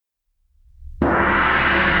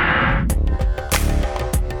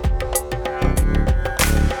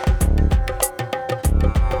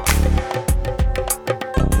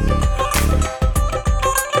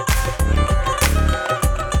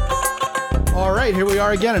right, here we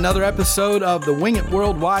are again, another episode of the Wing It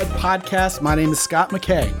Worldwide podcast. My name is Scott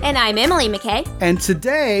McKay. And I'm Emily McKay. And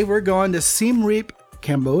today we're going to Siem Reap,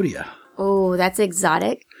 Cambodia. Oh, that's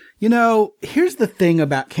exotic. You know, here's the thing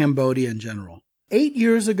about Cambodia in general. 8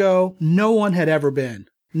 years ago, no one had ever been.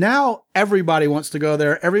 Now everybody wants to go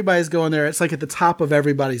there. Everybody's going there. It's like at the top of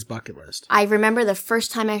everybody's bucket list. I remember the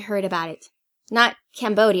first time I heard about it. Not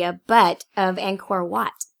Cambodia, but of Angkor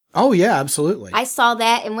Wat. Oh, yeah, absolutely. I saw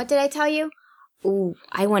that, and what did I tell you? Ooh,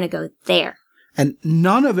 I want to go there. And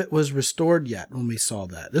none of it was restored yet when we saw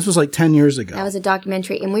that. This was like 10 years ago. That was a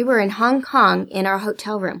documentary, and we were in Hong Kong in our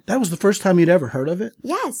hotel room. That was the first time you'd ever heard of it?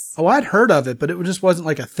 Yes. Oh, I'd heard of it, but it just wasn't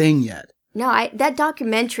like a thing yet. No, that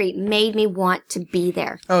documentary made me want to be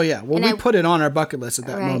there. Oh, yeah. Well, we put it on our bucket list at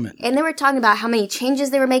that moment. And they were talking about how many changes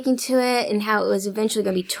they were making to it and how it was eventually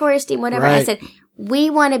going to be touristy and whatever. Right. I said, we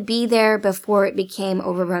want to be there before it became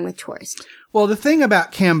overrun with tourists. Well, the thing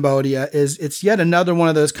about Cambodia is it's yet another one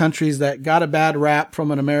of those countries that got a bad rap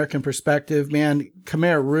from an American perspective. Man,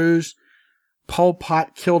 Khmer Rouge, Pol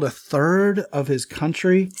Pot killed a third of his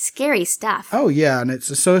country. Scary stuff. Oh, yeah. And it's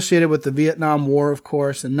associated with the Vietnam War, of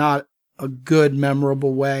course, and not a good,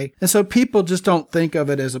 memorable way. And so people just don't think of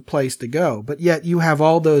it as a place to go. But yet you have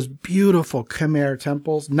all those beautiful Khmer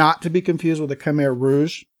temples, not to be confused with the Khmer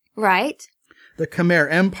Rouge. Right. The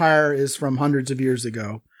Khmer Empire is from hundreds of years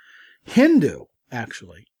ago. Hindu,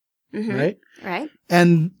 actually. Mm-hmm. Right? Right.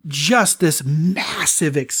 And just this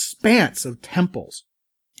massive expanse of temples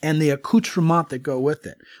and the accoutrement that go with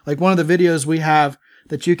it. Like one of the videos we have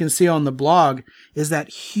that you can see on the blog is that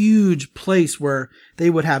huge place where they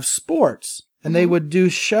would have sports and they would do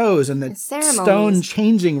shows and the stone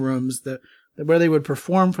changing rooms where they would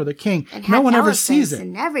perform for the king. And no one ever sees it.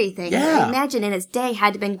 And everything. Yeah. I imagine in its day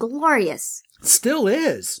had to have been glorious. Still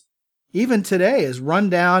is. Even today, as run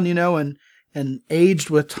down, and aged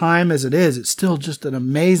with time as it is, it's still just an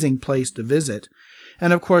amazing place to visit.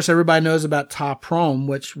 And of course, everybody knows about Ta Prohm,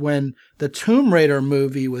 which when the Tomb Raider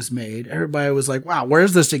movie was made, everybody was like, wow,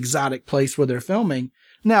 where's this exotic place where they're filming?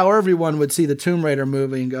 Now everyone would see the Tomb Raider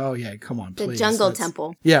movie and go, oh yeah, come on, please. The jungle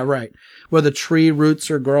temple. Yeah, right. Where the tree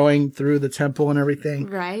roots are growing through the temple and everything.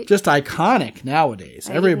 Right. Just iconic nowadays.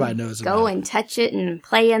 Everybody knows about it. Go and touch it and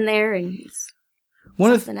play in there and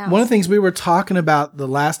one of the things we were talking about the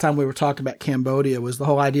last time we were talking about Cambodia was the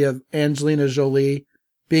whole idea of Angelina Jolie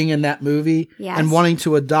being in that movie and wanting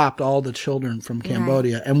to adopt all the children from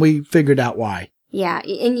Cambodia. Right. And we figured out why. Yeah.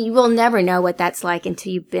 And you will never know what that's like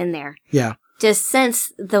until you've been there. Yeah. Just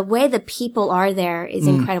since the way the people are there is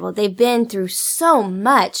incredible. They've been through so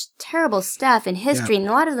much terrible stuff in history, and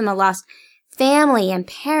a lot of them have lost family and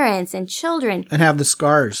parents and children. And have the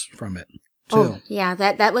scars from it, too. Oh, yeah.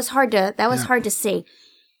 That was hard to see.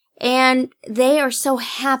 And they are so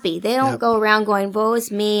happy. They don't go around going, woe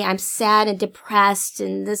is me, I'm sad and depressed,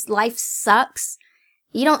 and this life sucks.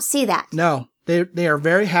 You don't see that. No. They are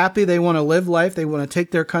very happy. They want to live life. They want to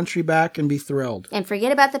take their country back and be thrilled. And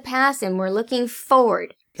forget about the past, and we're looking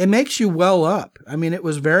forward. It makes you well up. I mean, it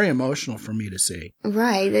was very emotional for me to see.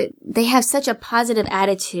 Right. They have such a positive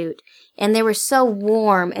attitude, and they were so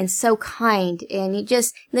warm and so kind, and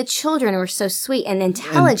the children were so sweet and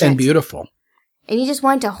intelligent. And beautiful. And you just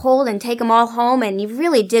wanted to hold and take them all home, and you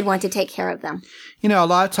really did want to take care of them. You know, a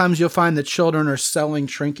lot of times you'll find that children are selling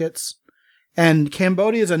trinkets. And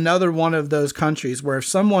Cambodia is another one of those countries where if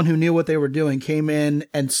someone who knew what they were doing came in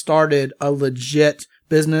and started a legit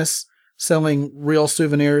business selling real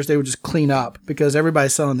souvenirs, they would just clean up because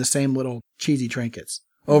everybody's selling the same little cheesy trinkets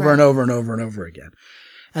over and over and over and over again.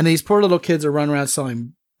 And these poor little kids are running around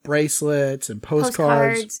selling bracelets and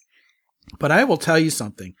postcards. But I will tell you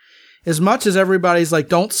something. As much as everybody's like,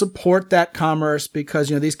 don't support that commerce because,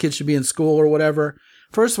 these kids should be in school or whatever.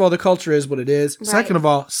 First of all, the culture is what it is. Right. Second of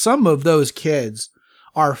all, some of those kids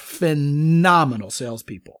are phenomenal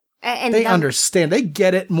salespeople. And they understand. They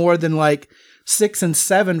get it more than like 6- and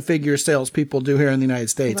 7-figure salespeople do here in the United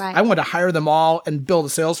States. Right. I want to hire them all and build a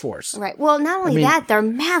sales force. Right. Well, not only that, their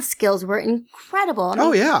math skills were incredible.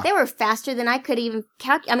 They were faster than I could even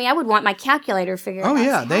calculate. I would want my calculator figured out. Oh,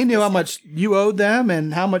 yeah. They knew how much you owed them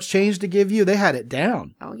and how much change to give you. They had it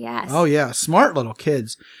down. Oh, yes. Oh, yeah. Smart little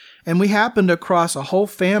kids. And we happened across a whole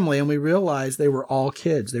family and we realized they were all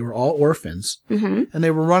kids. They were all orphans. Mm-hmm. And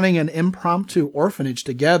they were running an impromptu orphanage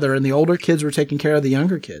together and the older kids were taking care of the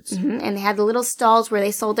younger kids. Mm-hmm. And they had the little stalls where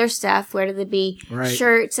they sold their stuff, where there'd be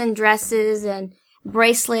shirts and dresses and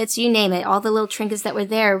bracelets, you name it. All the little trinkets that were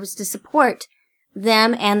there was to support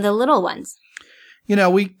them and the little ones.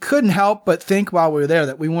 We couldn't help but think while we were there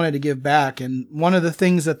that we wanted to give back. And one of the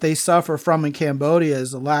things that they suffer from in Cambodia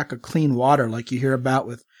is the lack of clean water, like you hear about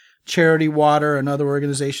with Charity Water and other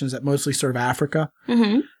organizations that mostly serve Africa.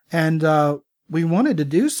 Mm-hmm. And we wanted to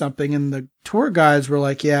do something, and the tour guides were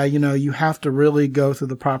like, yeah, you have to really go through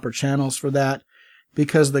the proper channels for that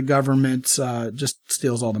because the government just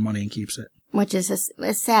steals all the money and keeps it. Which is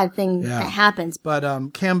a sad thing that happens.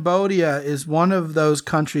 But Cambodia is one of those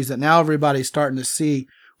countries that now everybody's starting to see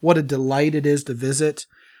what a delight it is to visit.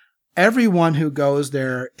 Everyone who goes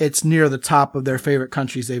there, it's near the top of their favorite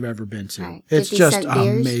countries they've ever been to. Right. It's just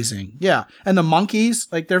amazing. Yeah. And the monkeys,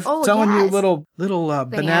 like they're selling you little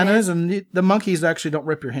bananas, and the monkeys actually don't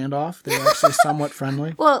rip your hand off. They're actually somewhat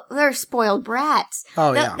friendly. Well, they're spoiled brats.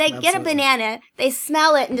 Oh, They get a banana, they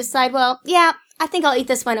smell it and decide, well, yeah, I think I'll eat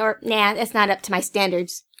this one, or nah, it's not up to my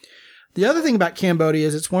standards. The other thing about Cambodia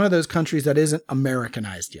is it's one of those countries that isn't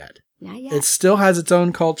Americanized yet. Not yet. It still has its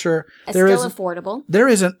own culture. It's still affordable. There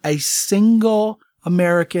isn't a single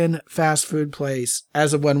American fast food place,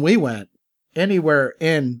 as of when we went, anywhere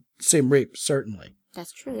in Siem Reap, certainly.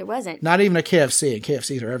 That's true. There wasn't. Not even a KFC, and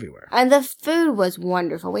KFCs are everywhere. And the food was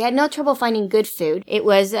wonderful. We had no trouble finding good food. It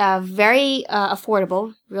was very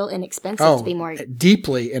affordable, real inexpensive to be more.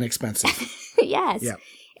 Deeply inexpensive. Yes. Yeah.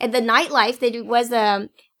 And the nightlife, there was a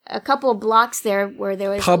couple of blocks there where there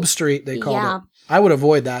was... Pub Street, they called it. I would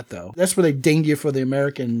avoid that, though. That's where they dinged you for the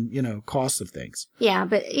American, cost of things. Yeah,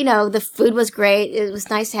 but, the food was great. It was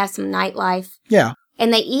nice to have some nightlife. Yeah.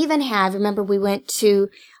 And they even have, remember we went to,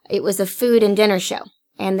 it was a food and dinner show.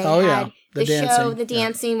 And they had the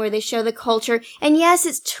dancing where they show the culture. And yes,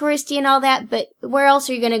 it's touristy and all that, but where else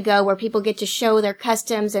are you going to go where people get to show their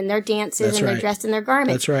customs and their dances they're dressed in their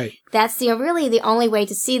garments? That's right. That's really the only way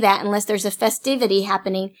to see that unless there's a festivity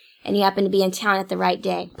happening and you happen to be in town at the right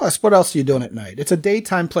day. Plus, what else are you doing at night? It's a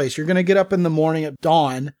daytime place. You're going to get up in the morning at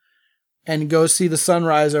dawn and go see the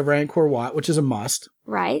sunrise over Angkor Wat, which is a must.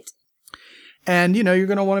 Right. And, you're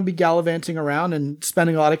going to want to be gallivanting around and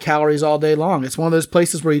spending a lot of calories all day long. It's one of those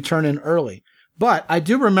places where you turn in early. But I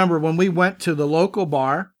do remember when we went to the local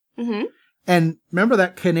bar, and remember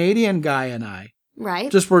that Canadian guy and I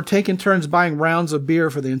just were taking turns buying rounds of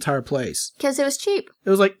beer for the entire place. Because it was cheap.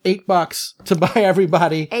 It was like $8 to buy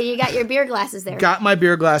everybody. And you got your beer glasses there. Got my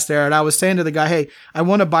beer glass there. And I was saying to the guy, hey, I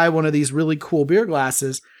want to buy one of these really cool beer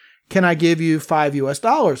glasses. Can I give you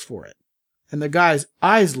 $5 for it? And the guy's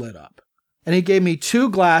eyes lit up. And he gave me 2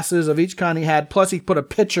 glasses of each kind he had, plus he put a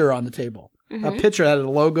pitcher on the table. A pitcher that had a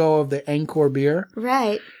logo of the Angkor beer.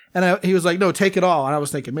 Right. And he was like, no, take it all. And I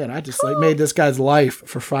was thinking, man, I just made this guy's life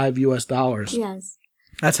for $5. Yes.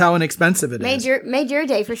 That's how inexpensive it is. Made your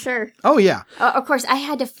day for sure. Oh, yeah. Of course, I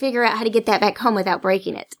had to figure out how to get that back home without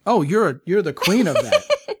breaking it. Oh, you're the queen of that.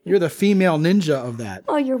 You're the female ninja of that.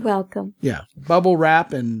 Oh, you're welcome. Yeah. Bubble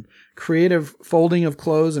wrap and creative folding of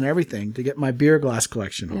clothes and everything to get my beer glass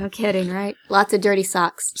collection home. No kidding, right? Lots of dirty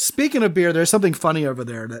socks. Speaking of beer, there's something funny over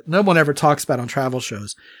there that no one ever talks about on travel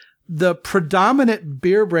shows. The predominant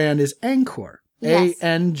beer brand is Angkor. Yes.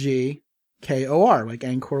 Angkor, like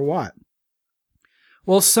Angkor Wat.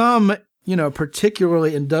 Well, some,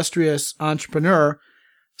 particularly industrious entrepreneur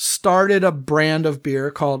started a brand of beer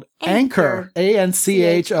called Anchor,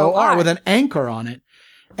 Anchor, with an anchor on it.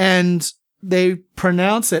 And they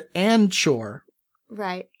pronounce it Anchor.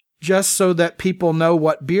 Right. Just so that people know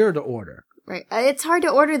what beer to order. Right. It's hard to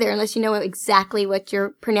order there unless you know exactly what you're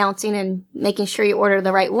pronouncing and making sure you order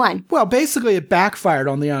the right one. Well, basically it backfired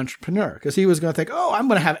on the entrepreneur because he was going to think, oh, I'm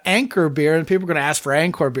going to have Anchor beer and people are going to ask for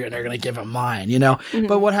Angkor beer and they're going to give him mine, Mm-hmm.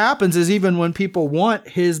 But what happens is even when people want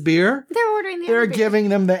his beer, they're giving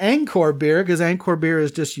them the Angkor beer because Angkor beer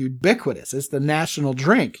is just ubiquitous. It's the national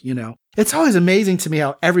drink, It's always amazing to me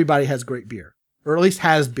how everybody has great beer, or at least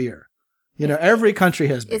has beer. Every country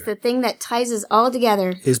has beer. It's the thing that ties us all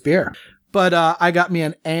together. Is beer. But I got me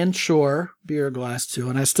an Anchor beer glass, too,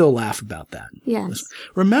 and I still laugh about that. Yes.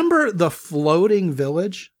 Remember the floating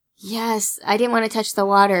village? Yes. I didn't want to touch the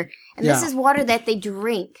water. And this is water that they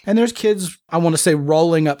drink. And there's kids, I want to say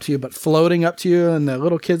rolling up to you, but floating up to you, and the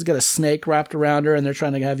little kid's got a snake wrapped around her, and they're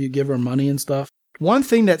trying to have you give her money and stuff. One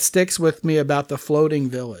thing that sticks with me about the floating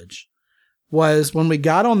village was when we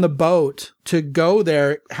got on the boat to go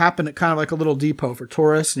there, it happened at kind of like a little depot for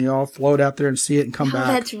tourists, and you all float out there and see it and come back.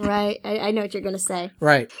 That's right. I know what you're going to say.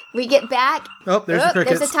 Right. We get back. Oh, there's the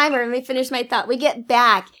crickets. There's a timer. Let me finish my thought. We get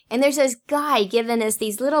back, and there's this guy giving us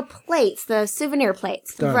these little plates, the souvenir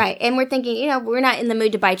plates. Done. Right. And we're thinking, we're not in the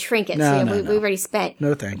mood to buy trinkets. No, we already spent.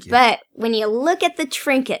 No, thank you. But when you look at the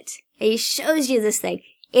trinket, he shows you this thing.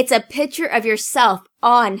 It's a picture of yourself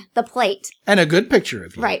on the plate. And a good picture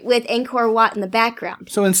of you. Right, with Angkor Wat in the background.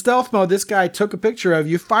 So in stealth mode, this guy took a picture of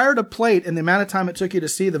you, fired a plate in the amount of time it took you to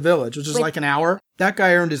see the village, which is like an hour. That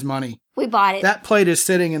guy earned his money. We bought it. That plate is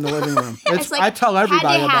sitting in the living room. It's like, I tell everybody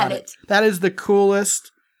had to have about it. That is the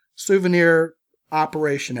coolest souvenir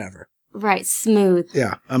operation ever. Right. Smooth.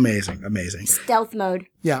 Yeah. Amazing. Amazing. Stealth mode.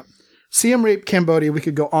 Yeah. Siem Reap, Cambodia, we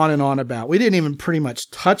could go on and on about. We didn't even pretty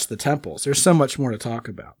much touch the temples. There's so much more to talk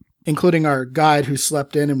about, including our guide who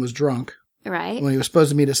slept in and was drunk. Right. When he was supposed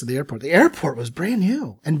to meet us at the airport. The airport was brand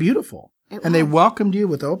new and beautiful. And they welcomed you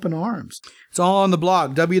with open arms. It's all on the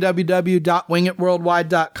blog,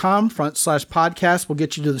 www.wingitworldwide.com/podcast. We'll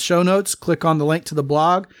get you to the show notes. Click on the link to the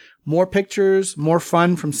blog. More pictures, more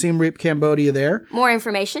fun from Siem Reap, Cambodia there. More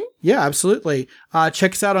information? Yeah, absolutely.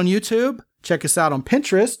 Check us out on YouTube. Check us out on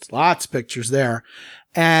Pinterest. Lots of pictures there.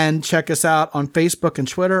 And check us out on Facebook and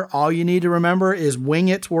Twitter. All you need to remember is Wing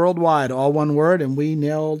It Worldwide, all one word. And we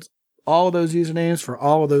nailed all of those usernames for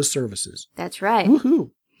all of those services. That's right.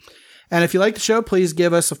 Woohoo. And if you like the show, please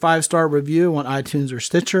give us a 5-star review on iTunes or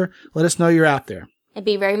Stitcher. Let us know you're out there. It'd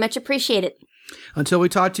be very much appreciated. Until we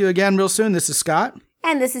talk to you again real soon, this is Scott.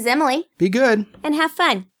 And this is Emily. Be good. And have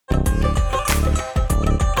fun.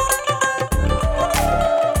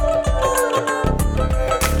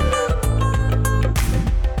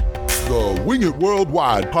 The Wing It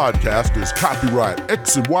Worldwide podcast is copyright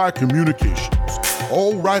X and Y Communications.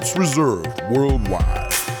 All rights reserved worldwide.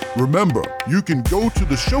 Remember, you can go to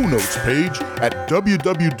the show notes page at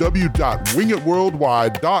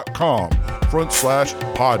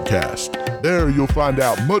www.wingitworldwide.com/podcast. There you'll find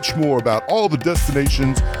out much more about all the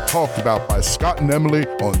destinations talked about by Scott and Emily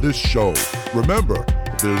on this show. Remember,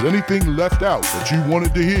 if there's anything left out that you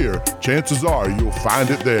wanted to hear, chances are you'll find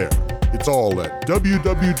it there. It's all at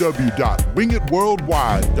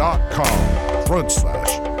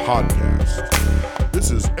www.wingitworldwide.com/podcast. This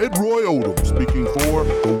is Ed Roy Odom speaking for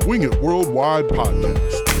the Wing It Worldwide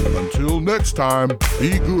podcast. Until next time,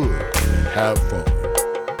 be good and have fun.